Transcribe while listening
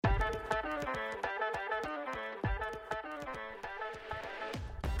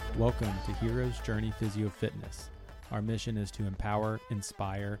Welcome to Hero's Journey Physio Fitness. Our mission is to empower,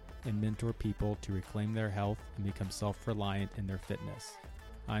 inspire, and mentor people to reclaim their health and become self-reliant in their fitness.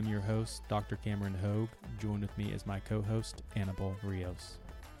 I'm your host, Dr. Cameron Hogue. Join with me as my co-host, Annabelle Rios.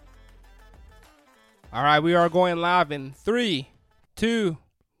 All right, we are going live in 3, 2,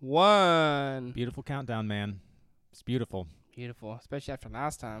 1. Beautiful countdown, man. It's beautiful. Beautiful, especially after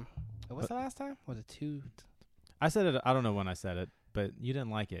last time. What's the last time? Was it 2? I said it, I don't know when I said it, but you didn't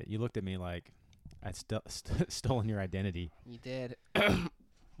like it. You looked at me like I'd stolen your identity. You did.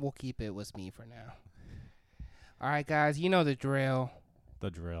 We'll keep it with me for now. All right, guys, you know the drill. The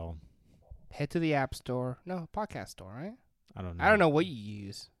drill. Head to the App Store. No, Podcast Store, right? I don't know. I don't know what you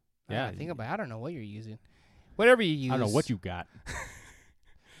use. Yeah. Think about it. I don't know what you're using. Whatever you use. I don't know what you got.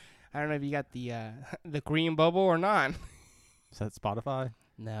 I don't know if you got the the green bubble or not. Is that Spotify?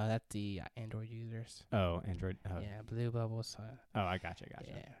 No, that's the Android users. Oh, Android. Oh, Yeah, blue bubbles. I gotcha.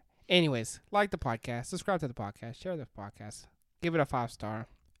 Yeah. Anyways, like the podcast, subscribe to the podcast, share the podcast, give it a 5-star.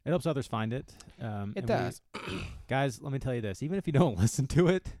 It helps others find it. It does. Guys, let me tell you this. Even if you don't listen to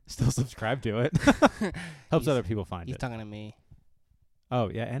it, still subscribe to it. Helps other people find He's it. talking to me.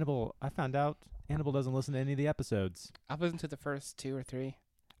 Oh, yeah. Annabelle, I found out Annabelle doesn't listen to any of the episodes. I've listened to the first 2 or 3.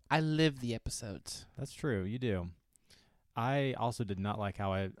 I live the episodes. That's true. You do. I also did not like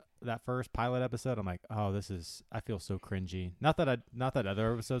how that first pilot episode, I'm like, oh, I feel so cringy. Not that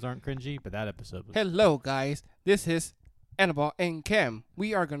other episodes aren't cringy, but that episode was. Hello, guys. This is Annabelle and Cam.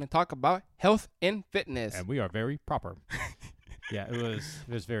 We are going to talk about health and fitness. And we are very proper. Yeah, it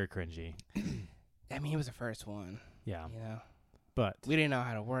was very cringy. I mean, it was the first one. Yeah. You know, But we didn't know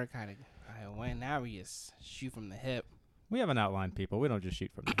how to work, how to win. Now we just shoot from the hip. we have an outline, people. We don't just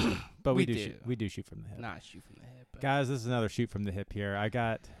shoot from the hip. But we do shoot from the hip. Not shoot from the hip. But Guys, this is another shoot from the hip here. I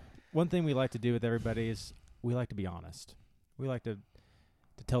got one thing we like to do with everybody is we like to be honest. We like to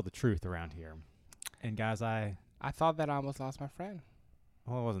tell the truth around here. And guys, I thought that I almost lost my friend.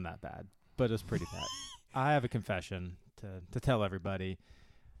 well, it wasn't that bad, but it was pretty bad. I have a confession to tell everybody.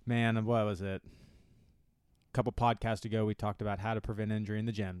 Man, what was it? A couple podcasts ago, we talked about how to prevent injury in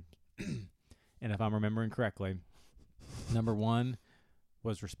the gym. And if I'm remembering correctly, number 1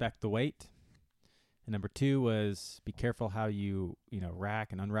 was respect the weight. And number 2 was be careful how you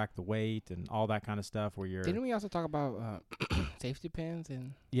rack and unrack the weight and all that kind of stuff where you're. Didn't we also talk about safety pins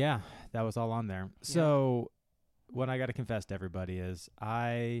and? Yeah, that was all on there. Yeah. So what I got to confess to everybody is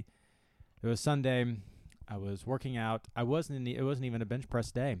it was Sunday. I was working out. It wasn't even a bench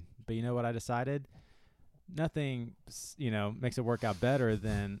press day. But you know what I decided? Nothing, makes it work out better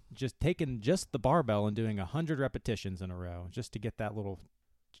than just taking just the barbell and doing 100 repetitions in a row just to get that little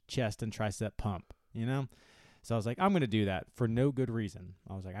chest and tricep pump, So I was like, I'm going to do that for no good reason.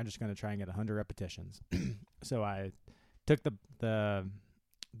 I was like, I'm just going to try and get 100 repetitions. So I took the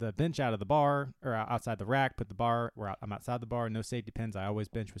bench out of the bar or outside the rack, put the bar where I'm outside the bar, no safety pins. I always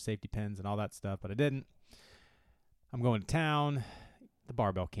bench with safety pins and all that stuff, but I didn't. I'm going to town. The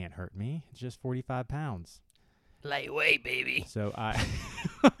barbell can't hurt me. It's just 45 pounds. Lightweight, baby. So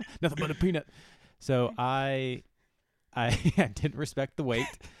nothing but a peanut. So I didn't respect the weight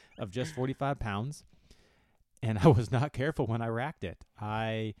of just 45 pounds, and I was not careful when I racked it.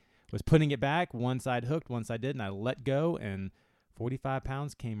 I was putting it back, one side hooked, one side didn't. I let go, and 45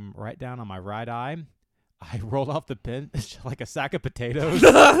 pounds came right down on my right eye. I rolled off the pin like a sack of potatoes.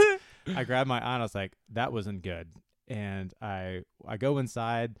 I grabbed my eye, and I was like, that wasn't good. And I go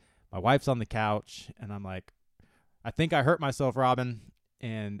inside. My wife's on the couch, and I'm like, I think I hurt myself, Robin.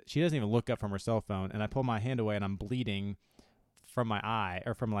 And she doesn't even look up from her cell phone. And I pull my hand away, and I'm bleeding from my eye,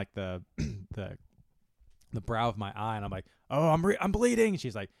 or from like the brow of my eye. And I'm like, oh, I'm bleeding.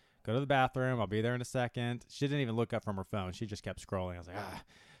 She's like, go to the bathroom. I'll be there in a second. She didn't even look up from her phone. She just kept scrolling. I was like, ah.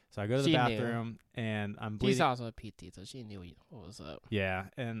 So I go to the bathroom, and I'm bleeding. She's also a PT, so she knew what was up. Yeah,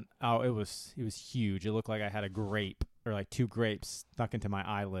 and it was huge. It looked like I had a grape or like 2 grapes stuck into my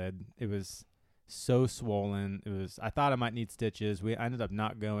eyelid. It was so swollen. I thought I might need stitches. I ended up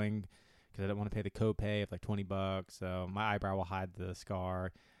not going because I didn't want to pay the copay of like $20. So my eyebrow will hide the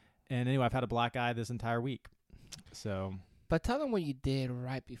scar. And anyway, I've had a black eye this entire week. So. But tell them what you did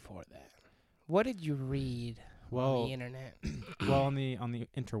right before that. What did you read? On the internet. Well, on the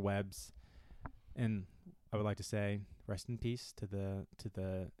interwebs, and I would like to say rest in peace to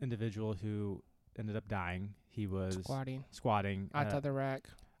the individual who ended up dying. He was squatting outside the rack.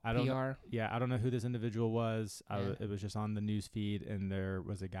 I don't know who this individual was. It was just on the news feed, and there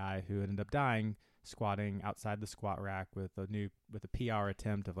was a guy who ended up dying squatting outside the squat rack with a PR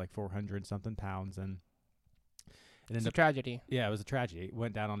attempt of like 400 something pounds, and it's a tragedy. Yeah, it was a tragedy. It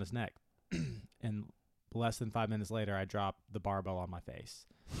went down on his neck, and less than 5 minutes later, I dropped the barbell on my face.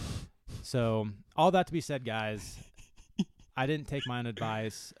 So all that to be said, guys, I didn't take my own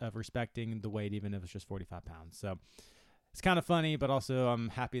advice of respecting the weight, even if it's just 45 pounds. So it's kind of funny, but also I'm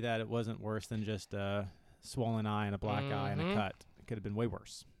happy that it wasn't worse than just a swollen eye and a black eye and a cut. It could have been way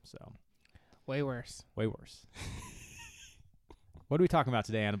worse. So Way worse. way worse. What are we talking about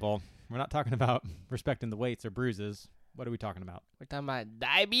today, Annabelle? We're not talking about respecting the weights or bruises. What are we talking about? We're talking about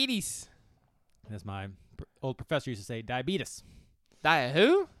diabetes. As my old professor used to say, diabetes.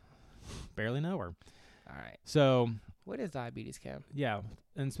 Who? Barely know her. All right. So, What is diabetes, Cam? yeah,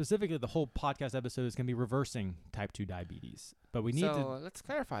 and specifically the whole podcast episode is going to be reversing type 2 diabetes. But we need So let's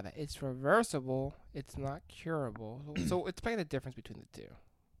clarify that. It's reversible. It's not curable. So explain the difference between the two.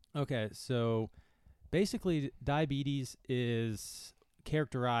 Okay, so basically diabetes is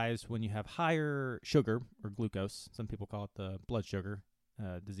characterized when you have higher sugar or glucose. Some people call it the blood sugar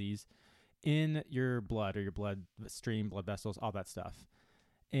disease in your blood or your blood stream, blood vessels, all that stuff.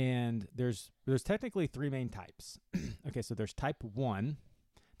 And there's technically three main types. Okay, so there's type 1.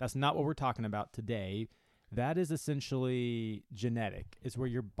 That's not what we're talking about today. That is essentially genetic. It's where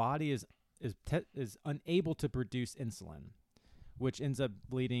your body is unable to produce insulin, which ends up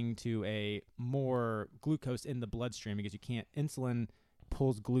leading to a more glucose in the bloodstream because insulin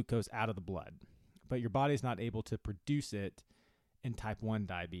pulls glucose out of the blood, but your body's not able to produce it in type 1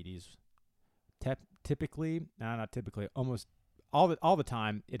 diabetes. Typically, not typically, almost all the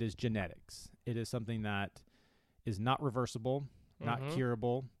time, it is genetics. It is something that is not reversible, not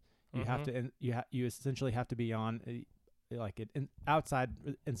curable. You have to you essentially have to be on outside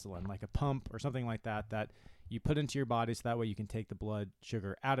insulin, like a pump or something like that you put into your body, so that way you can take the blood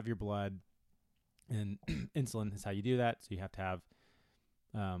sugar out of your blood. And insulin is how you do that. So you have to have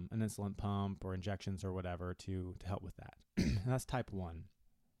an insulin pump or injections or whatever to help with that. And that's type 1.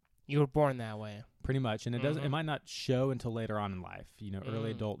 You were born that way. Pretty much. And it might not show until later on in life,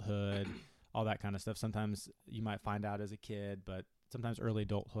 early adulthood, all that kind of stuff. Sometimes you might find out as a kid, but sometimes early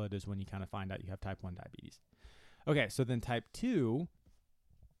adulthood is when you kind of find out you have type 1 diabetes. Okay, so then type 2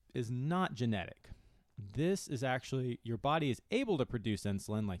 is not genetic. This is actually, your body is able to produce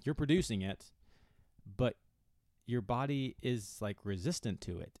insulin, like you're producing it, but your body is like resistant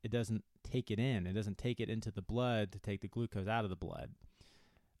to it. It doesn't take it in. It doesn't take it into the blood to take the glucose out of the blood.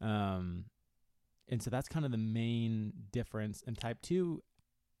 And so that's kind of the main difference. In type 2,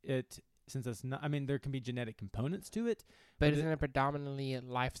 since it's not, there can be genetic components to it. But isn't it predominantly a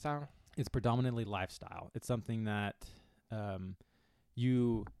lifestyle? It's predominantly lifestyle. It's something that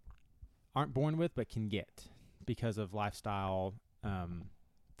you aren't born with but can get because of lifestyle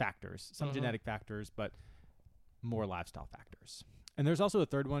factors. Some genetic factors, but more lifestyle factors. And there's also a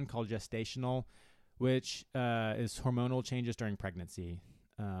third one called gestational, which is hormonal changes during pregnancy.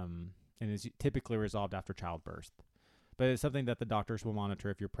 And is typically resolved after childbirth. But it's something that the doctors will monitor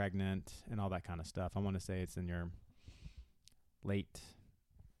if you're pregnant and all that kind of stuff. I want to say it's in your late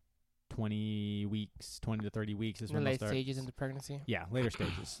 20 to 30 weeks is when they'll late start. stages into pregnancy? Yeah, later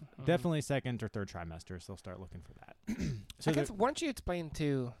stages. Definitely second or third trimesters, they'll start looking for that. So I guess, why don't you explain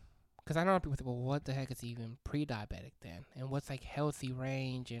too, because I know people think, well, what the heck is even pre-diabetic then? And what's like healthy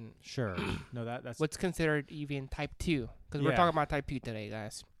range and... Sure. No, that's... What's considered even type 2? Because we're talking about type 2 today,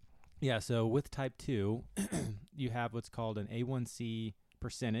 guys. Yeah, so with type 2, you have what's called an A1C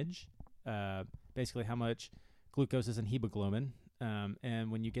percentage, basically how much glucose is in hemoglobin.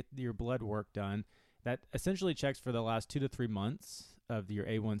 And when you get your blood work done, that essentially checks for the last 2 to 3 months of your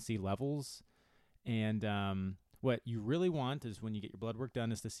A1C levels. And what you really want is when you get your blood work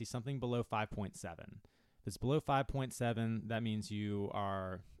done is to see something below 5.7. If it's below 5.7, that means you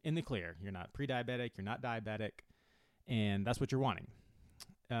are in the clear. You're not pre-diabetic, you're not diabetic, and that's what you're wanting.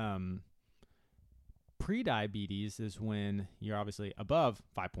 Pre-diabetes is when you're obviously above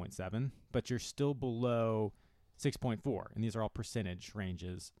 5.7, but you're still below 6.4, and these are all percentage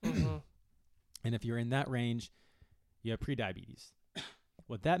ranges. And if you're in that range, you have pre-diabetes.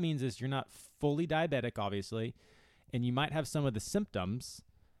 What that means is you're not fully diabetic, obviously, and you might have some of the symptoms,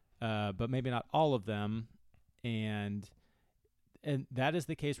 but maybe not all of them. And that is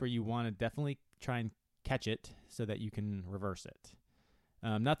the case where you want to definitely try and catch it so that you can reverse it.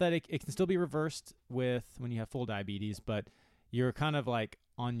 Not that it can still be reversed when you have full diabetes, but you're kind of like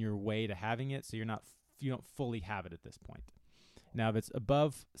on your way to having it, so you don't fully have it at this point. Now, if it's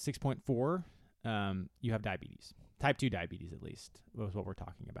above 6.4, you have diabetes. Type 2 diabetes, at least, was what we're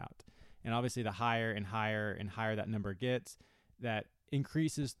talking about. And obviously, the higher and higher and higher that number gets, that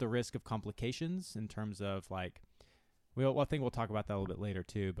increases the risk of complications in terms of I think we'll talk about that a little bit later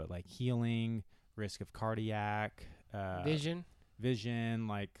too, but like healing, risk of cardiac, vision,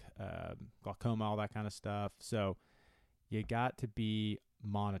 like glaucoma, all that kind of stuff. So you got to be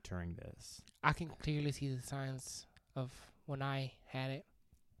monitoring this. I can clearly see the signs of when I had it.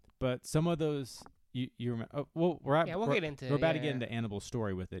 But some of those, you remember. Oh, well, we'll get into it. We're about to get into Annibal's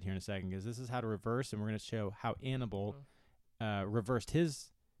story with it here in a second, because this is how to reverse, and we're going to show how Annibal reversed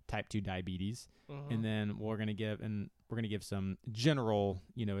his type 2 diabetes, and then we're going to give some general,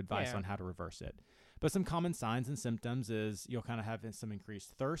 advice on how to reverse it. But some common signs and symptoms is you'll kind of have some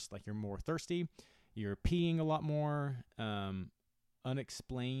increased thirst, like you're more thirsty, you're peeing a lot more,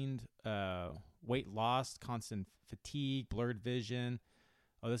 unexplained weight loss, constant fatigue, blurred vision.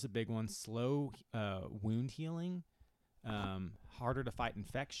 Oh, this is a big one. Slow wound healing, harder to fight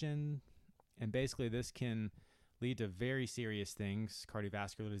infection, and basically this can lead to very serious things: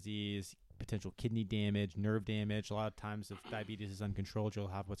 cardiovascular disease, potential kidney damage, nerve damage. A lot of times, if diabetes is uncontrolled, you'll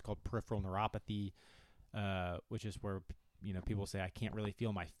have what's called peripheral neuropathy, which is where people say, "I can't really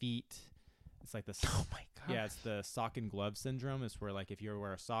feel my feet." It's like oh my god. Yeah, it's the sock and glove syndrome. It's where, like, if you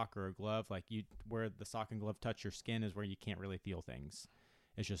wear a sock or a glove, like where the sock and glove touch your skin is where you can't really feel things.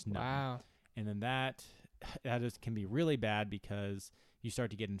 It's just numb. Wow. And then that can be really bad because you start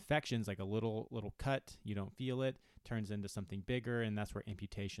to get infections, like a little cut, you don't feel it, turns into something bigger, and that's where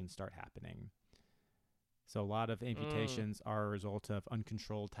amputations start happening. So a lot of amputations are a result of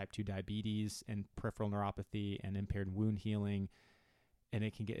uncontrolled type 2 diabetes and peripheral neuropathy and impaired wound healing, and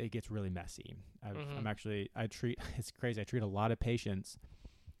it gets really messy. It's crazy. I treat a lot of patients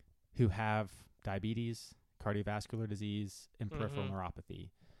who have diabetes, cardiovascular disease, and peripheral neuropathy.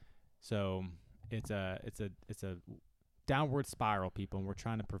 So it's a downward spiral, people, and we're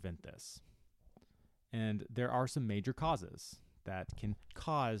trying to prevent this. And there are some major causes that can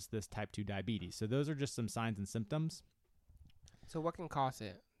cause this type 2 diabetes. So those are just some signs and symptoms. So what can cause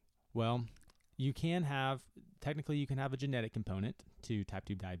it? Well, you can have a genetic component to type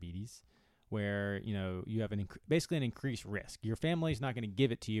 2 diabetes, where you have basically an increased risk. Your family's not going to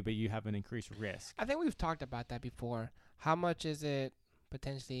give it to you, but you have an increased risk. I think we've talked about that before. How much is it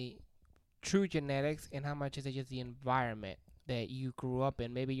potentially true genetics, and how much is it just the environment that you grew up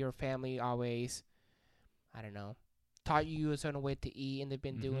in? Maybe your family always, I don't know, taught you a certain way to eat, and they've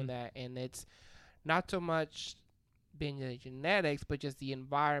been doing that, and it's not so much been the genetics, but just the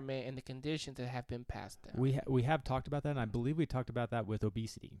environment and the conditions that have been passed down. We have talked about that, and I believe we talked about that with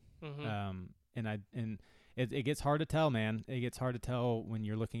obesity. And it gets hard to tell, man. It gets hard to tell when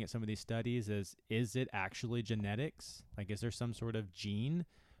you're looking at some of these studies. Is it actually genetics? Like, is there some sort of gene,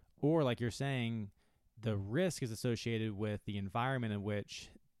 or like you're saying, the risk is associated with the environment in which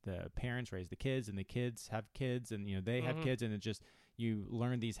the parents raise the kids, and the kids have kids, and they have kids, and it just, you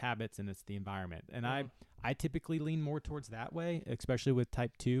learn these habits, and it's the environment. And I typically lean more towards that way, especially with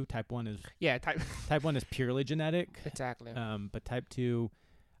type 2. Type 1 is type 1 is purely genetic. Exactly. But type 2,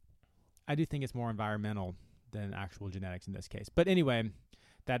 I do think it's more environmental than actual genetics in this case. But anyway,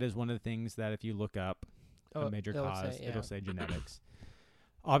 that is one of the things that if you look up a major cause, it'll say genetics.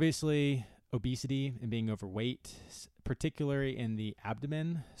 Obviously, obesity and being overweight, particularly in the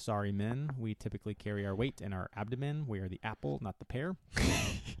abdomen. Sorry, men. We typically carry our weight in our abdomen. We are the apple, not the pear.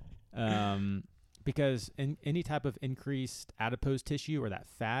 Because in any type of increased adipose tissue or that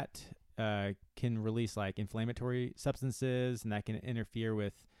fat can release like inflammatory substances, and that can interfere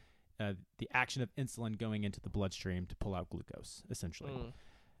with the action of insulin going into the bloodstream to pull out glucose, essentially.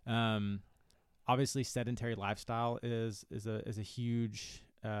 Obviously, sedentary lifestyle is a huge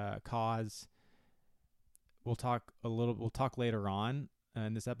cause. We'll talk later on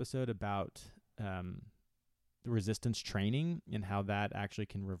in this episode about the resistance training and how that actually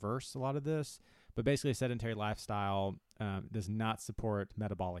can reverse a lot of this. But basically, a sedentary lifestyle does not support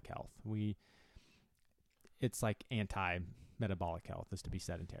metabolic health. It's like anti-metabolic health is to be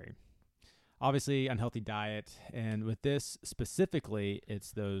sedentary. Obviously, unhealthy diet, and with this specifically,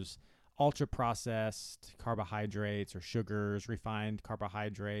 it's those ultra-processed carbohydrates or sugars, refined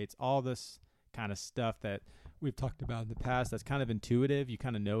carbohydrates, all this kind of stuff that we've talked about in the past that's kind of intuitive. You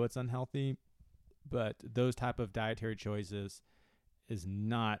kind of know it's unhealthy, but those type of dietary choices is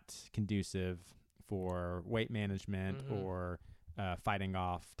not conducive for weight management or fighting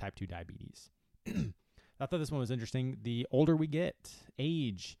off type 2 diabetes. I thought this one was interesting. The older we get,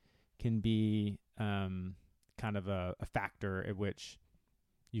 age can be kind of a factor at which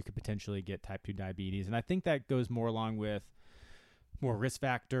you could potentially get type 2 diabetes. And I think that goes more along with more risk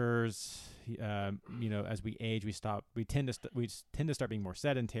factors. As we age, we tend to start being more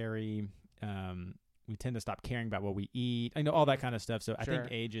sedentary. We tend to stop caring about what we eat. I know all that kind of stuff. So I think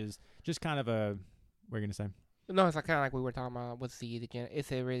age is just kind of a, what are you going to say? No, it's like kind of like we were talking about with the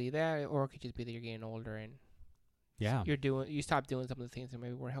is it really that, or it could just be that you're getting older and you stop doing some of the things that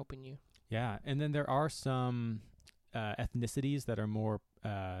maybe were helping you. Yeah. And then there are some ethnicities that are more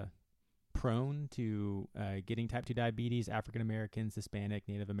prone to getting type 2 diabetes: African Americans, Hispanic,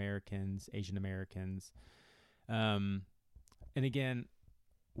 Native Americans, Asian Americans. And again,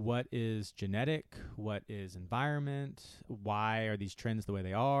 what is genetic? What is environment? Why are these trends the way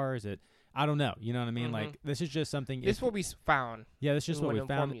they are? Is it, I don't know. You know what I mean? Mhm. Like, this is just something. This is what we found. Yeah, this is just We what we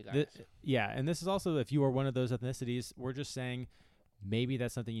wanna inform found. you guys. Yeah, and this is also, if you are one of those ethnicities, we're just saying maybe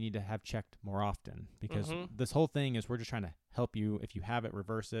that's something you need to have checked more often, because Mhm. this whole thing is we're just trying to help you, if you have it,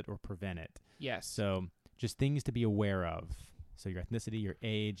 reverse it or prevent it. Yes. So just things to be aware of. So your ethnicity, your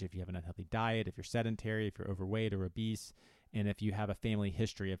age, if you have an unhealthy diet, if you're sedentary, if you're overweight or obese, and if you have a family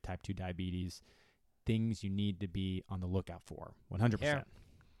history of type 2 diabetes, things you need to be on the lookout for. 100%.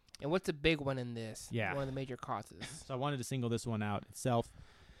 And what's the big one in this? Yeah. One of the major causes. So I wanted to single this one out itself,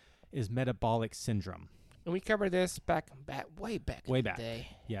 is metabolic syndrome. And we covered this way back Way in back. the day.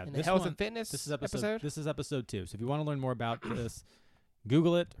 Yeah, In the this health one, and fitness this is episode 2. So if you want to learn more about this,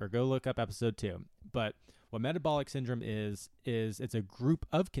 Google it or go look up episode 2. But what metabolic syndrome is it's a group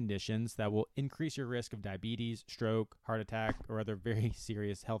of conditions that will increase your risk of diabetes, stroke, heart attack, or other very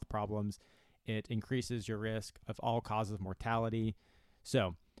serious health problems. It increases your risk of all causes of mortality.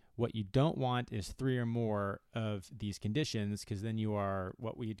 So what you don't want is 3 or more of these conditions, because then you are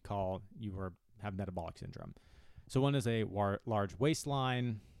what we'd call have metabolic syndrome. So one is a large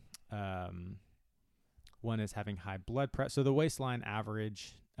waistline. One is having high blood pressure. So the waistline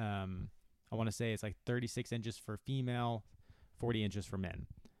average, I want to say it's like 36 inches for female, 40 inches for men.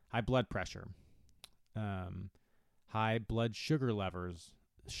 High blood pressure. High blood sugar levels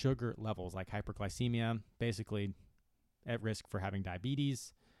like hyperglycemia, basically at risk for having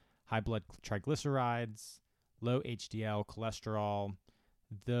diabetes. High blood triglycerides, low HDL cholesterol.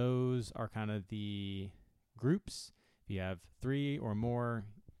 Those are kind of the groups. If you have 3 or more,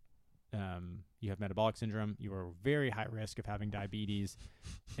 you have metabolic syndrome. You are very high risk of having diabetes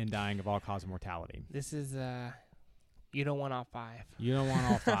and dying of all cause of mortality. This is you don't want all 5. You don't want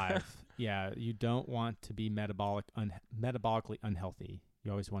all 5. Yeah, you don't want to be metabolically unhealthy.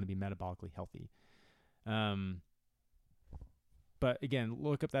 You always want to be metabolically healthy. But again,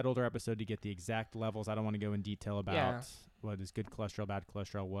 look up that older episode to get the exact levels. I don't want to go in detail about what is good cholesterol, bad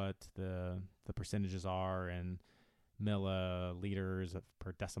cholesterol, what the percentages are, and milliliters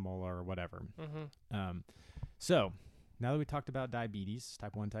per decimal or whatever. Mm-hmm. So now that we talked about diabetes,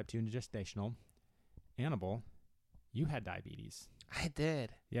 type 1, type 2, and gestational, Annabelle, you had diabetes. I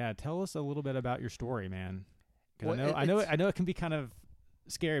did. Yeah, tell us a little bit about your story, man. Because Well, I know it can be kind of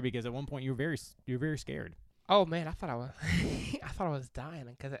scary, because at one point you were very scared. Oh man, I thought I was I thought I was dying,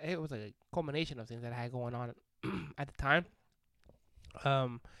 because it was a culmination of things that I had going on at the time. I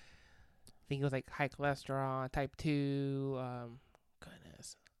think it was like high cholesterol, type 2,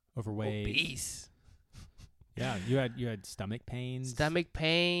 goodness, Overweight. obese, Yeah, you had stomach pains. back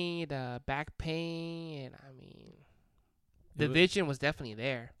pain, and I mean, the It wa- vision was definitely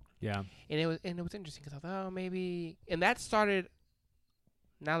there, Yeah. and it was interesting, because I thought, oh, maybe, and that started.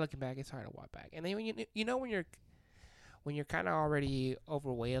 Now looking back, it's hard to walk back, and then when you're kind of already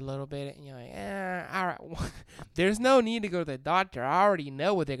overweight a little bit, and you're like, all right, there's no need to go to the doctor. I already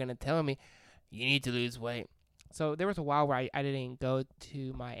know what they're gonna tell me. You need to lose weight. So there was a while where I didn't go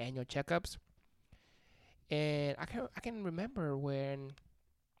to my annual checkups, and I can remember when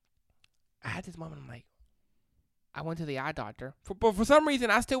I had this moment. I'm like, I went to the eye doctor. But for some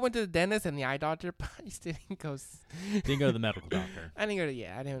reason, I still went to the dentist and the eye doctor, but I still didn't go. Didn't go to the medical doctor. I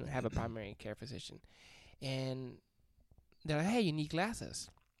didn't have a primary care physician, and they're like, "Hey, you need glasses."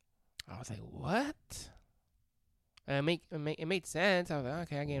 I was like, "What?" And it made sense. I was like,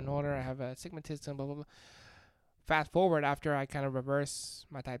 "Okay, I gained older. I have astigmatism." Blah blah blah. Fast forward, after I kind of reversed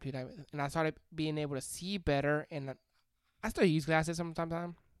my type 2 diabetes, and I started being able to see better, and I still use glasses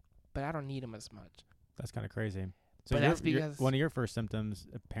sometimes, but I don't need them as much. That's kind of crazy. So But that's because one of your first symptoms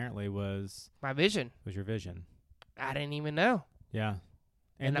apparently was my vision. your vision. I didn't even know. Yeah.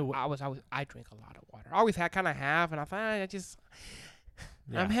 And I drink a lot of water. I always kind of have, and I find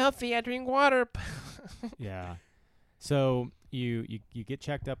Yeah. I'm healthy. I drink water. Yeah. So you get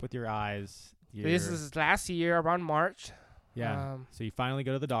checked up with your eyes. This is last year around March. Yeah. So you finally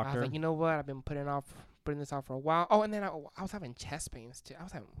go to the I was doctor. like, you know what? I've been putting this off for a while. Oh, and then I was having chest pains too. I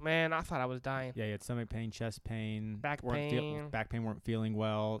thought I was dying. Yeah, you had stomach pain, chest pain, Back pain. back pain weren't feeling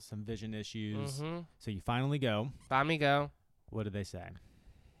well, some vision issues. Mm-hmm. So you finally go. Finally go. What did they say?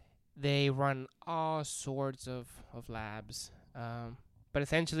 They run all sorts of labs. But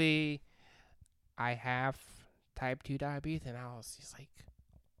essentially, I have type 2 diabetes, and I was just like,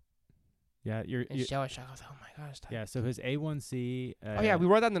 Yeah, And shell shock. I was like, oh my gosh. yeah. So his A1C. Oh yeah, we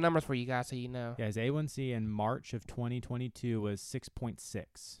wrote down the numbers for you guys so you know. Yeah, his A1C in March of 2022 was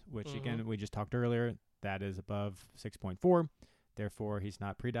 6.6, which again we just talked earlier. That is above 6.4. Therefore, he's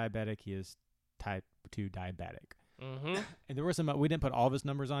not pre-diabetic. He is type 2 diabetic. And there were some. We didn't put all of his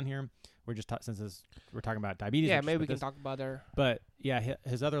numbers on here. We're just we're talking about diabetes. Yeah, maybe we can talk about their. But yeah,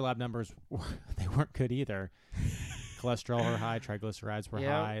 his other lab numbers they weren't good either. Cholesterol were high, triglycerides were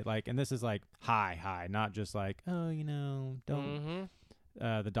high. Like, and this is like high, not just like, oh, don't.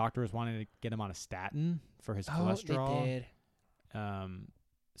 The doctor was wanting to get him on a statin for his cholesterol. They did.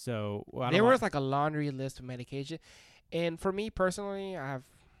 So there was like a laundry list of medication, and for me personally, I've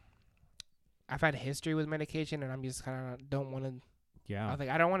had a history with medication, and I'm just kind of don't want to. Yeah. I was like,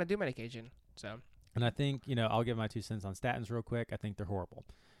 I don't want to do medication. So. And I think I'll give my 2 cents on statins real quick. I think they're horrible.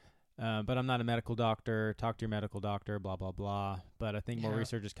 But I'm not a medical doctor. Talk to your medical doctor, blah, blah, blah. But I think more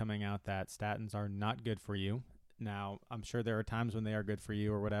research is coming out that statins are not good for you. Now, I'm sure there are times when they are good for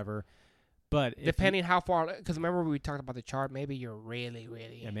you or whatever. But depending how far, because remember we talked about the chart, maybe you're really,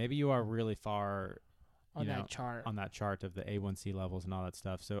 really. Yeah, maybe you are really far on that chart. On that chart of the A1C levels and all that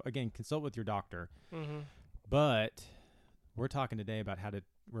stuff. So, again, consult with your doctor. But we're talking today about how to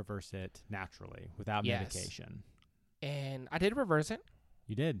reverse it naturally without medication. And I did reverse it.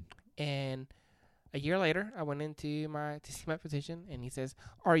 You did. And a year later, I went to see my physician, and he says,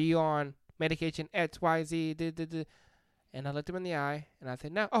 "Are you on medication XYZ?" And I looked him in the eye, and I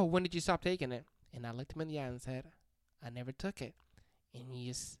said, "No." "Oh, when did you stop taking it?" And I looked him in the eye and said, "I never took it." And he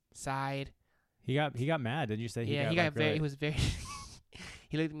just sighed. He got mad. Did you say? He got very. He was very.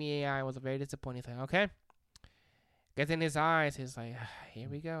 He looked at me in the eye and was very disappointed. He's like, "Okay." Gets in his eyes. He's like, "Here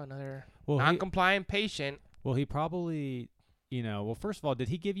we go, another non-compliant patient." Well, he probably. Well, first of all, did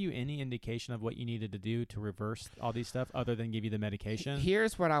he give you any indication of what you needed to do to reverse all these stuff other than give you the medication?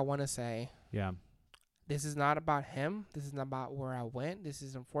 Here's what I want to say. Yeah. This is not about him. This is not about where I went. This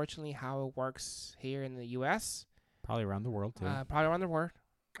is unfortunately how it works here in the U.S. Probably around the world, too. Probably around the world.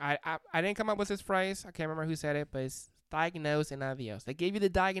 I didn't come up with this phrase. I can't remember who said it, but it's diagnose and adios. They gave you the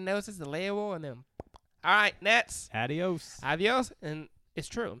diagnosis, the label, and then, all right, Nets. Adios. And it's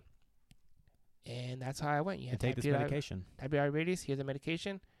true. And that's how I went. You have to take this medication. Type 2 diabetes. Here's the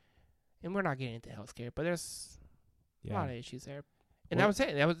medication. And we're not getting into healthcare, but there's a lot of issues there. And that was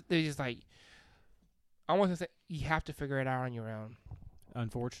it. They just like, I want to say, you have to figure it out on your own.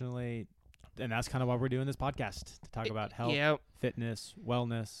 Unfortunately, and that's kind of why we're doing this podcast, to talk about health, fitness,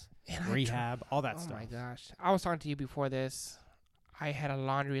 wellness, rehab, all that stuff. Oh, my gosh. I was talking to you before this. I had a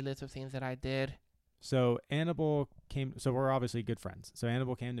laundry list of things that I did. So Annabelle came. So we're obviously good friends. So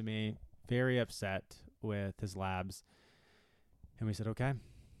Annabelle came to me very upset with his labs. And we said, okay,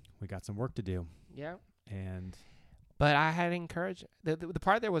 we got some work to do. Yeah. But I had encouraged. The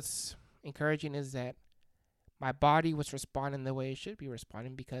part that was encouraging is that my body was responding the way it should be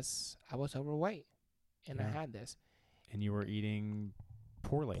responding because I was overweight. And I had this. And you were eating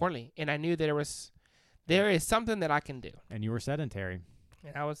poorly. And I knew that there is something that I can do. And you were sedentary.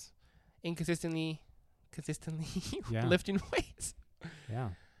 And I was consistently lifting weights. Yeah.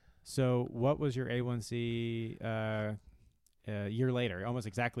 So what was your A1C a year later? Almost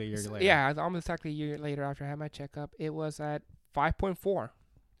exactly a year later. Yeah, almost exactly a year later after I had my checkup. It was at 5.4.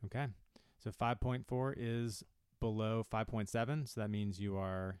 Okay. So 5.4 is below 5.7. So that means you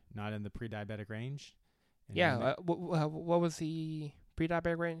are not in the pre-diabetic range. Yeah. What was the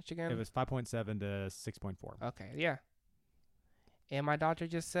pre-diabetic range again? It was 5.7 to 6.4. Okay. Yeah. And my doctor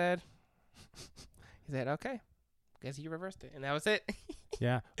just said, he said, okay, guess you reversed it. And that was it.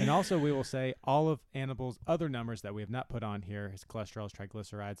 Yeah. And also we will say all of Annabelle's other numbers that we have not put on here, his cholesterol, his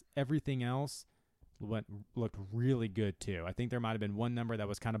triglycerides, everything else looked really good too. I think there might have been one number that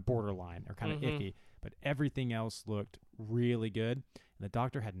was kind of borderline or kind of iffy, but everything else looked really good. And the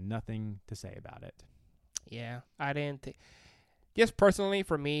doctor had nothing to say about it. Yeah. I didn't think. Just personally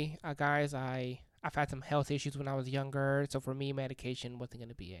for me, guys, I've had some health issues when I was younger. So for me, medication wasn't going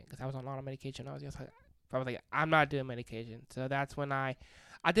to be it because I was on a lot of medication. I was like, I'm not doing medication. So that's when I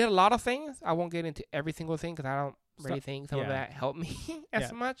did a lot of things. I won't get into every single thing because I don't really think some of that helped me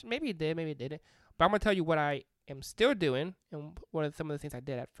as much. Maybe it did, maybe it didn't. But I'm going to tell you what I am still doing and what are some of the things I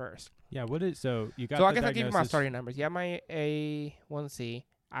did at first. Yeah, so you got So I guess I'll give you my starting numbers. Yeah, my A1C,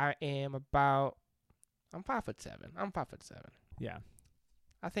 I'm 5'7". I'm 5'7". Yeah.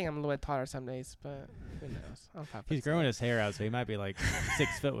 I think I'm a little bit taller some days, but who knows? I'm 5'7". He's growing his hair out, so he might be like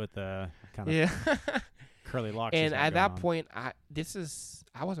 6 foot with the kind of curly locks. And at that point, I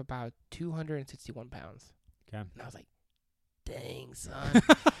was about 261 pounds. Okay. And I was like, dang, son.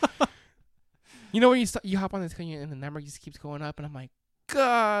 You know when you hop on this thing and the number just keeps going up, and I'm like,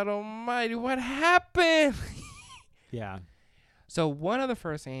 God almighty, what happened? Yeah. So one of the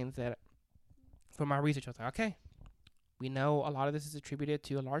first things that, from my research, I was like, okay, we know a lot of this is attributed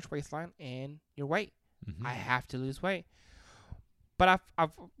to a large waistline and your weight. Mm-hmm. I have to lose weight. But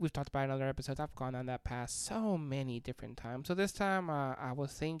we've talked about it in other episodes. I've gone down that path so many different times. So this time I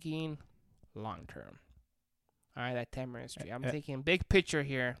was thinking long term. All right, that 10-minute streak. I'm thinking big picture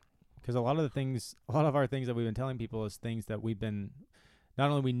here. Because a lot of our things that we've been telling people is things that we've been,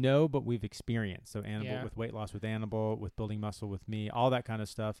 not only we know, but we've experienced. So with weight loss with Annabelle, with building muscle with me, all that kind of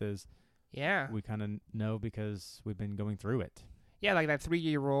stuff is, we kind of know because we've been going through it. Yeah, like that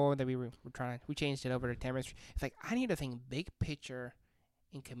 3-year rule that we changed it over to 10 minutes. It's like, I need to think big picture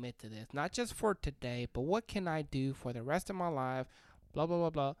and commit to this. Not just for today, but what can I do for the rest of my life, blah, blah,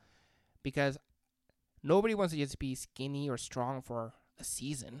 blah, blah. Because nobody wants to just be skinny or strong for a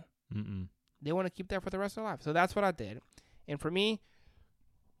season. Mm-mm. They want to keep that for the rest of their life. So that's what I did. And for me,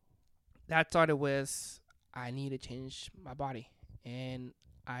 that started with, I need to change my body. And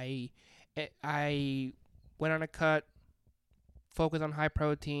I went on a cut, focused on high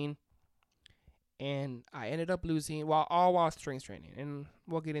protein, and I ended up losing, while strength training. And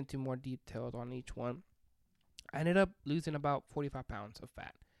we'll get into more details on each one. I ended up losing about 45 pounds of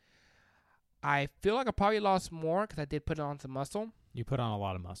fat. I feel like I probably lost more because I did put on some muscle. You put on a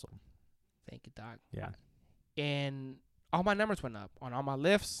lot of muscle. Thank you, Doc. Yeah. And all my numbers went up on all my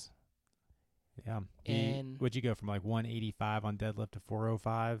lifts. Yeah. And would you go from like 185 on deadlift to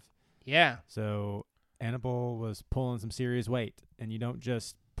 405? Yeah. So Annabelle was pulling some serious weight, and you don't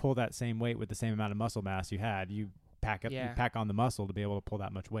just pull that same weight with the same amount of muscle mass you had. You pack up, you pack on the muscle to be able to pull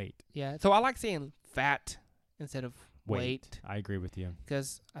that much weight. Yeah. So I like saying fat instead of weight. I agree with you.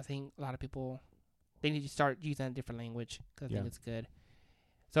 Because I think a lot of people, they need to start using a different language because I think it's good.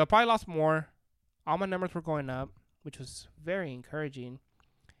 So I probably lost more. All my numbers were going up, which was very encouraging.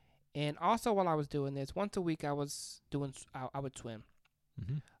 And also while I was doing this, once a week I would swim.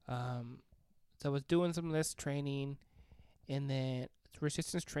 Mm-hmm. So I was doing some LISS training and then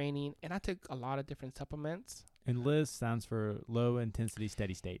resistance training, and I took a lot of different supplements. And LISS stands for low intensity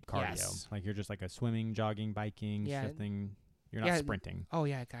steady state cardio. Yes. Like you're just like a swimming, jogging, biking, shifting. You're not sprinting. Oh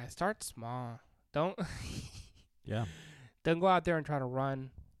yeah, guys, start small. Don't Don't go out there and try to run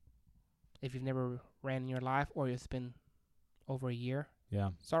if you've never ran in your life or it's been over a year.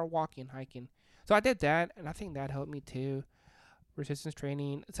 Yeah. Start walking, hiking. So I did that, and I think that helped me too. Resistance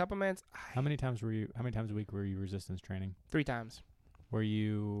training, supplements. How many times a week were you resistance training? 3 times. Were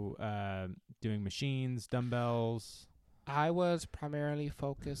you doing machines, dumbbells? I was primarily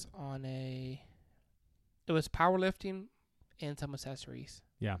focused on it was powerlifting and some accessories.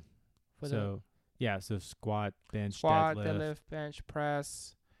 Yeah. So squat, bench, deadlift, bench,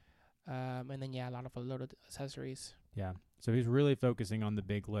 press, and then a lot of loaded accessories. Yeah. So he's really focusing on the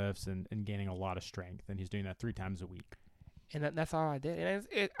big lifts and gaining a lot of strength, and he's doing that 3 times a week. And that's all I did.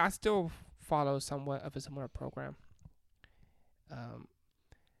 And I still follow somewhat of a similar program.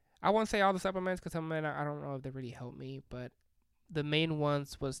 I won't say all the supplements because some of them I don't know if they really help me, but the main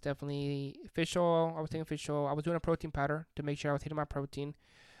ones was definitely fish oil. I was taking fish oil. I was doing a protein powder to make sure I was hitting my protein.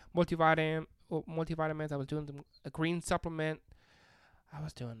 Multivitamins. I was doing a green supplement. I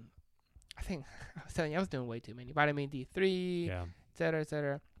was doing way too many. Vitamin D3, et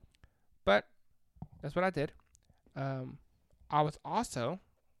cetera. But that's what I did. I was also,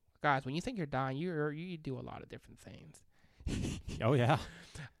 guys, when you think you're dying, you do a lot of different things. Oh, yeah.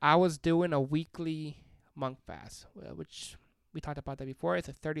 I was doing a weekly monk fast, which we talked about that before. It's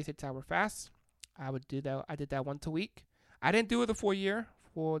a 36-hour fast. I would do that. I did that once a week. I didn't do it the full year,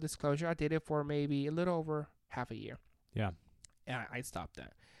 full disclosure. I did it for maybe a little over half a year. Yeah. And I stopped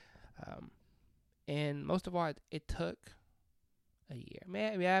that. And most of all, it took a year.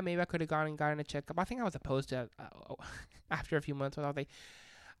 Maybe I could have gone and gotten a checkup. I think I was opposed to it after a few months. I was like,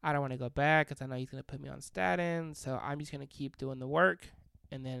 I don't want to go back because I know he's going to put me on statin. So I'm just going to keep doing the work.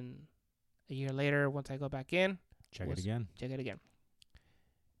 And then a year later, once I go back in, check it again.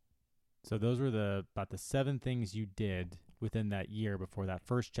 So those were about the 7 things you did within that year before that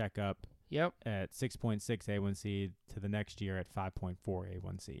first checkup. Yep. At 6.6 A1C to the next year at 5.4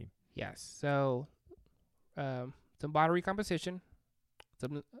 A1C. Yes. So some body recomposition,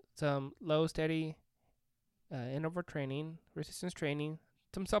 some low steady interval training, resistance training,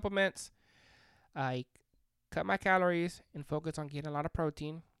 some supplements. I cut my calories and focus on getting a lot of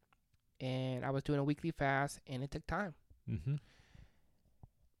protein. And I was doing a weekly fast, and it took time. Mm-hmm.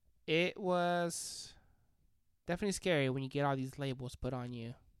 It was definitely scary when you get all these labels put on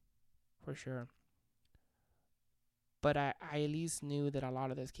you, for sure. But I at least knew that a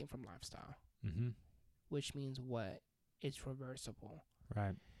lot of this came from lifestyle. Mm-hmm. Which means what? It's reversible.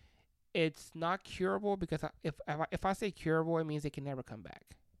 Right. It's not curable because if I say curable, it means it can never come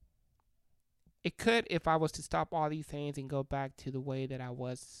back. It could if I was to stop all these things and go back to the way that I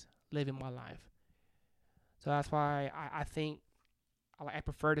was living my life. So that's why I think I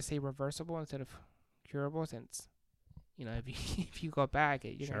prefer to say reversible instead of curable, since if you if you go back,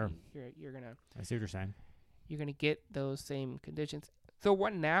 Sure. you're gonna I see what you're saying. get those same conditions. So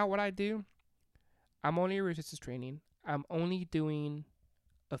what I do, I'm only resistance training. I'm only doing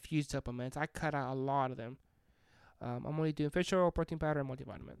a few supplements. I cut out a lot of them. I'm only doing fish oil, protein powder, and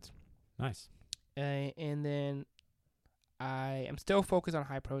multivitamins. Nice. And then I am still focused on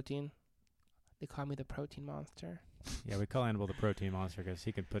high protein. They call me the protein monster. Yeah, we call Hannibal the protein monster because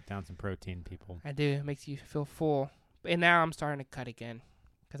he can put down some protein, people. I do. It makes you feel full. And now I'm starting to cut again.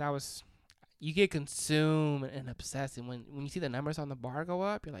 Because you get consumed and obsessed. And when you see the numbers on the bar go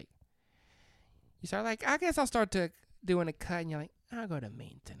up, you start like, I guess I'll start to doing a cut. And you're like, I'll go to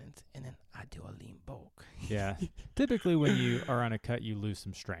maintenance. And then I do a lean bulk. Yeah. Typically, when you are on a cut, you lose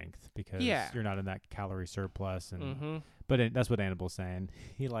some strength because Yeah. you're not in that calorie surplus. And Mm-hmm. But that's what Hannibal's saying.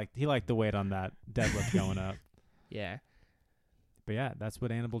 He liked the weight on that deadlift going up. Yeah. But yeah, that's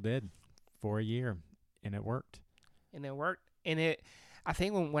what Hannibal did for a year, and it worked. And it worked. And I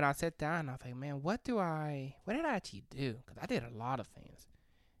think when I sat down, I was like, man, what did I actually do? Because I did a lot of things.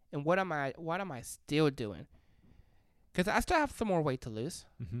 And what am I still doing? Because I still have some more weight to lose.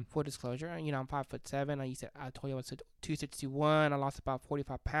 Mm-hmm. Full disclosure, I'm 5'7". I told you I was 261. I lost about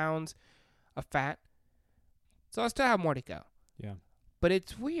 45 pounds of fat, so I still have more to go. Yeah. But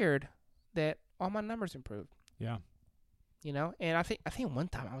it's weird that all my numbers improved. Yeah. And I think one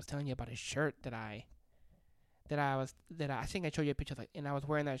time I was telling you about a shirt that I think I showed you a picture of, and I was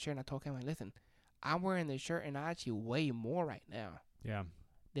wearing that shirt, and I told him, like, listen, I'm wearing this shirt and I actually weigh more right now Yeah.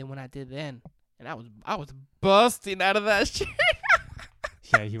 than when I did then, and I was busting out of that shirt.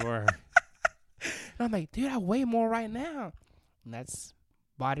 Yeah, you were. And I'm like, dude, I weigh more right now. And that's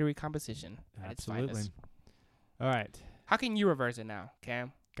body recomposition at its Absolutely. finest. All right. How can you reverse it now,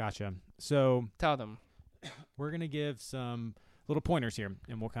 Cam? Gotcha. So Tell them. we're going to give some little pointers here,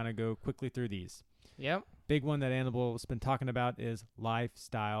 and we'll kind of go quickly through these. Yep. Big one that Hannibal's been talking about is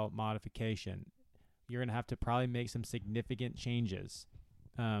lifestyle modification. You're going to have to probably make some significant changes.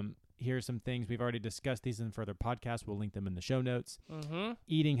 Here's some things. We've already discussed these in further podcasts. We'll link them in the show notes. Mm-hmm.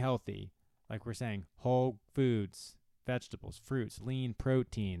 Eating healthy, like we're saying, whole foods, vegetables, fruits, lean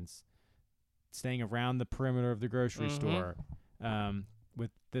proteins, staying around the perimeter of the grocery store.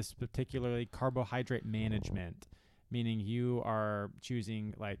 With this particularly carbohydrate management, meaning you are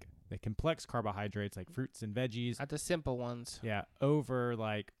choosing like the complex carbohydrates like fruits and veggies. Not the simple ones. Yeah, over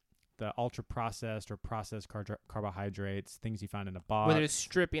like the ultra processed or processed carbohydrates, things you find in a box. Where they're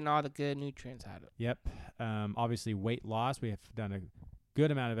stripping all the good nutrients out of it. Yep. Obviously, weight loss. We have done a good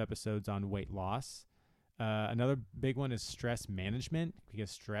amount of episodes on weight loss. Another big one is stress management,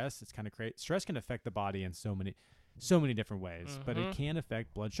 because stress can affect the body in so many different ways, but it can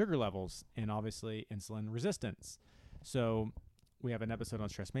affect blood sugar levels and obviously insulin resistance. So we have an episode on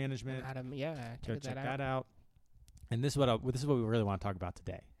stress management. Go check that out. And this is what we really want to talk about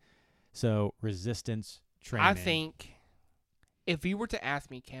today. So resistance training. I think if you were to ask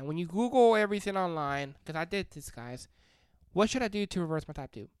me, Ken, when you Google everything online, because I did this, guys, what should I do to reverse my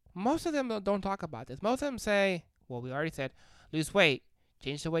type 2? Most of them don't talk about this. Most of them say, well, we already said, lose weight,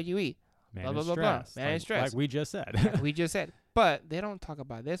 change the way you eat, manage blah, blah, blah, stress. blah. Manage stress. Like we just said. But they don't talk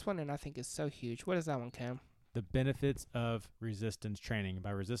about this one, and I think it's so huge. What is that one, Cam? The benefits of resistance training.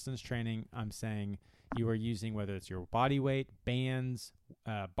 By resistance training, I'm saying you are using, whether it's your body weight, bands,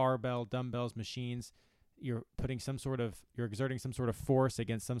 barbell, dumbbells, machines, you're exerting some sort of force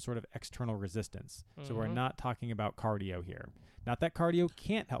against some sort of external resistance. So we're not talking about cardio here. Not that cardio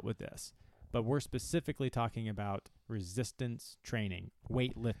can't help with this, but we're specifically talking about resistance training,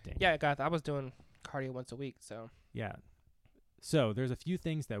 weightlifting. Yeah, guys, I was doing cardio once a week, so. Yeah. So there's a few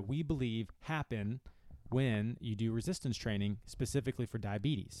things that we believe happen when you do resistance training, specifically for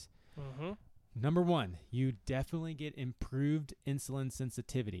diabetes. Number one, you definitely get improved insulin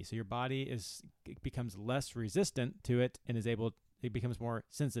sensitivity. So your body becomes less resistant to it and it becomes more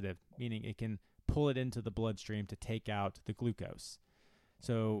sensitive, meaning it can pull it into the bloodstream to take out the glucose.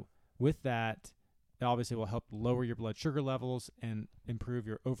 So with that, it obviously will help lower your blood sugar levels and improve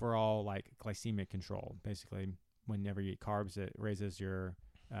your overall like glycemic control. Basically, whenever you eat carbs, it raises your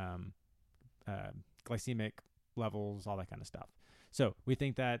glycemic levels, all that kind of stuff. So we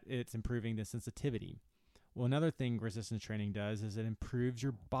think that it's improving the sensitivity. Well, another thing resistance training does is it improves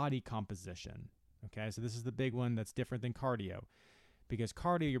your body composition. Okay, so this is the big one that's different than cardio. Because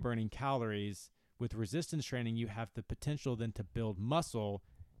cardio, you're burning calories, with resistance training, you have the potential then to build muscle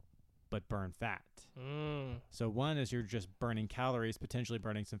but burn fat. So one is you're just burning calories, potentially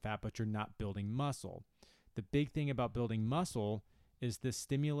burning some fat, but you're not building muscle. The big thing about building muscle is this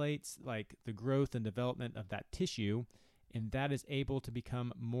stimulates like the growth and development of that tissue, and that is able to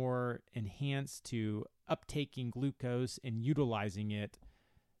become more enhanced to uptaking glucose and utilizing it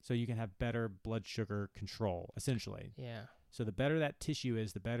so you can have better blood sugar control, essentially. Yeah. So the better that tissue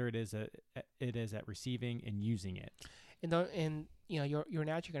is, the better it is at receiving and using it. And you're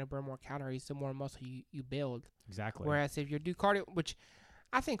naturally going to burn more calories the more muscle you build. Exactly. Whereas if you do cardio, which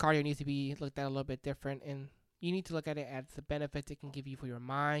I think cardio needs to be looked at a little bit different, and you need to look at it as the benefits it can give you for your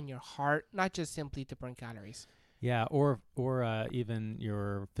mind, your heart, not just simply to burn calories. Yeah, or even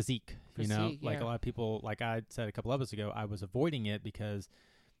your physique. Like yeah. a lot of people, like I said a couple episodes ago, I was avoiding it because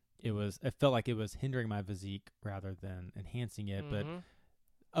it felt like it was hindering my physique rather than enhancing it. But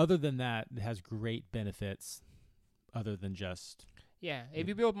other than that, it has great benefits other than just... Yeah, if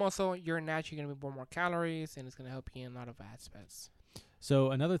you build muscle, you're naturally going to burn more calories, and it's going to help you in a lot of aspects. So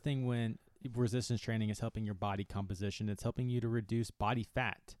another thing when resistance training is helping your body composition, it's helping you to reduce body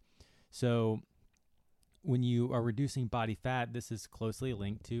fat. So when you are reducing body fat, this is closely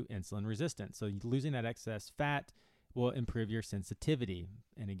linked to insulin resistance. So losing that excess fat will improve your sensitivity,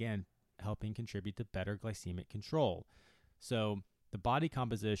 and again, helping contribute to better glycemic control. So the body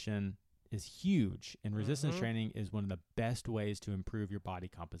composition is huge, and resistance training is one of the best ways to improve your body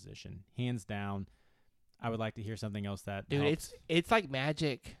composition. Hands down. I would like to hear something else that helps. It's like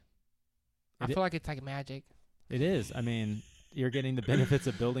magic. I feel like it's like magic. It is. I mean, you're getting the benefits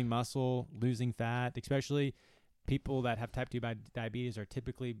of building muscle, losing fat, especially people that have type 2 diabetes are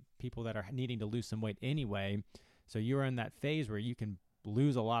typically people that are needing to lose some weight anyway. So you're in that phase where you can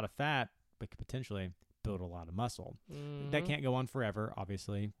lose a lot of fat, but could potentially build a lot of muscle. That can't go on forever,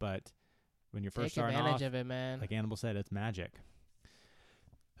 obviously, but when you're first starting off, take advantage of it, man. Like Annabelle said, it's magic.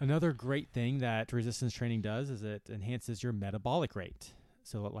 Another great thing that resistance training does is it enhances your metabolic rate.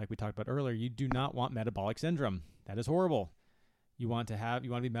 So like we talked about earlier, you do not want metabolic syndrome. That is horrible. You want to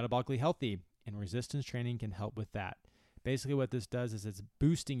be metabolically healthy, and resistance training can help with that. Basically what this does is it's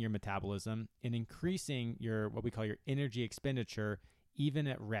boosting your metabolism and increasing what we call your energy expenditure even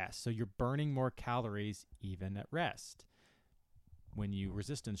at rest. So you're burning more calories even at rest when you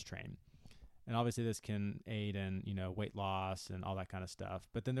resistance train. And obviously this can aid in, weight loss and all that kind of stuff.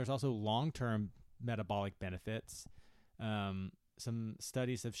 But then there's also long-term metabolic benefits. Some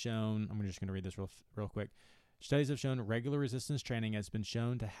studies have shown, I'm just going to read this real quick. Studies have shown regular resistance training has been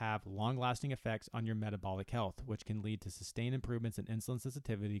shown to have long-lasting effects on your metabolic health, which can lead to sustained improvements in insulin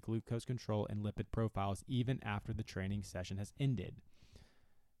sensitivity, glucose control, and lipid profiles even after the training session has ended.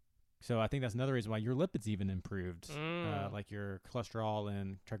 So I think that's another reason why your lipids even improved, like your cholesterol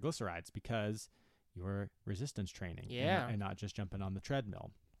and triglycerides, because you're resistance training and not just jumping on the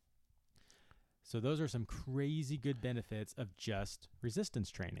treadmill. So those are some crazy good benefits of just resistance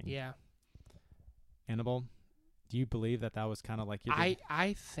training. Yeah. Annabelle, do you believe that was kind of like your...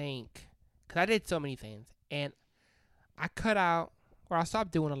 I think, because I did so many things, and I cut out, or I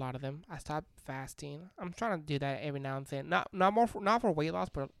stopped doing a lot of them. I stopped fasting. I'm trying to do that every now and then. Not for weight loss,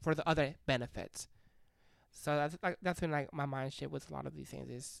 but for the other benefits. So that's been like my mind shift with a lot of these things,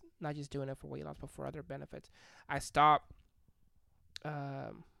 is not just doing it for weight loss, but for other benefits. I stopped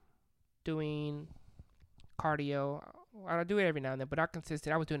doing cardio. I do it every now and then, but not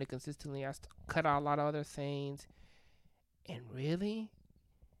consistent. I was doing it consistently. I cut out a lot of other things. And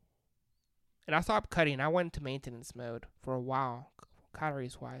I stopped cutting. I went into maintenance mode for a while,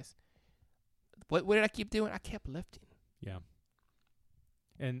 calories-wise. What did I keep doing? I kept lifting. Yeah.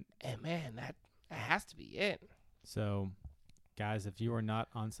 And man, that has to be it. So, guys, if you are not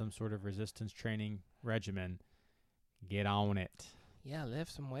on some sort of resistance training regimen, get on it. Yeah,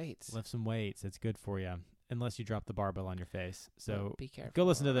 lift some weights. It's good for you. Unless you drop the barbell on your face. So be careful. Go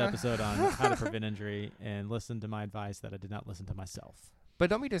listen to the episode on how to prevent injury and listen to my advice that I did not listen to myself. But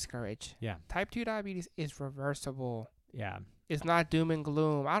don't be discouraged. Yeah. Type 2 diabetes is reversible. Yeah. It's not doom and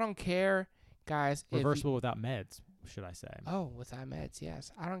gloom. I don't care, guys. Reversible without meds, should I say. Oh, without meds,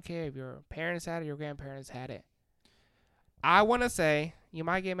 yes. I don't care if your parents had it or your grandparents had it. I want to say, you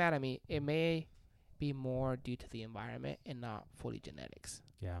might get mad at me, it may be more due to the environment and not fully genetics.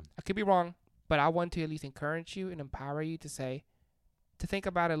 Yeah. I could be wrong. But I want to at least encourage you and empower you to think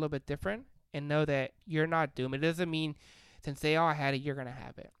about it a little bit different and know that you're not doomed. It doesn't mean since they all had it, you're going to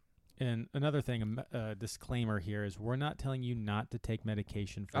have it. And another thing, a disclaimer here is we're not telling you not to take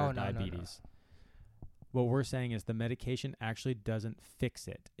medication for diabetes. No. What we're saying is the medication actually doesn't fix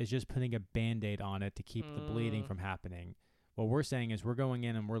it. It's just putting a Band-Aid on it to keep the bleeding from happening. What we're saying is we're going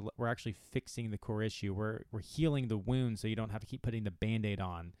in and we're actually fixing the core issue. We're healing the wound so you don't have to keep putting the Band-Aid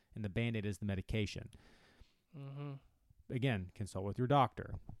on, and the Band-Aid is the medication. Mm-hmm. Again, consult with your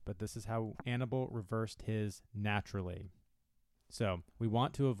doctor, but this is how Annabelle reversed his naturally. So we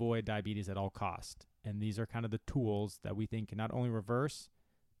want to avoid diabetes at all cost, and these are kind of the tools that we think can not only reverse,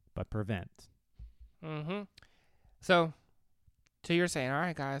 but prevent. Mm-hmm. So you're saying, all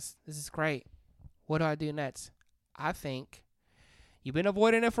right, guys, this is great. What do I do next? I think you've been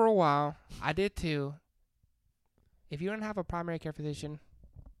avoiding it for a while. I did too. If you don't have a primary care physician,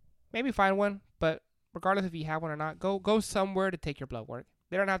 maybe find one, but regardless if you have one or not, go somewhere to take your blood work.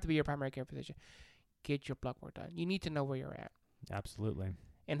 They don't have to be your primary care physician. Get your blood work done. You need to know where you're at. Absolutely.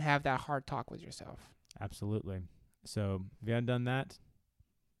 And have that hard talk with yourself. Absolutely. So if you haven't done that,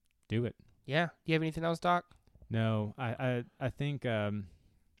 do it. Yeah. Do you have anything else, Doc? No, I think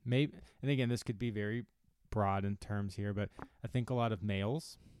maybe, and again, this could be very broad in terms here, but I think a lot of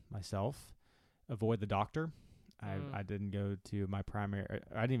males, myself, avoid the doctor. I didn't go to my primary,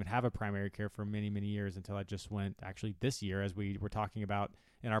 I didn't even have a primary care for many, many years until I just went, actually this year, as we were talking about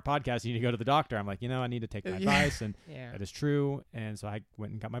in our podcast, you need to go to the doctor. I'm like, I need to take my advice, and that is true. And so I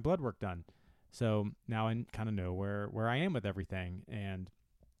went and got my blood work done. So now I kind of know where I am with everything. And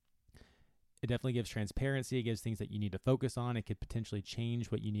it definitely gives transparency. It gives things that you need to focus on. It could potentially change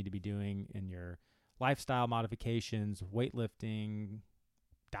what you need to be doing in your lifestyle modifications, weightlifting,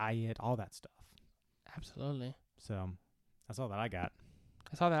 diet, all that stuff. Absolutely. So that's all that I got.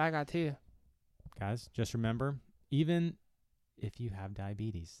 That's all that I got too. Guys, just remember, even if you have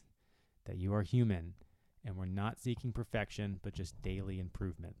diabetes, that you are human, and we're not seeking perfection, but just daily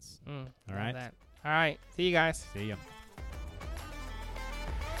improvements. All right? All right. See you guys. See ya.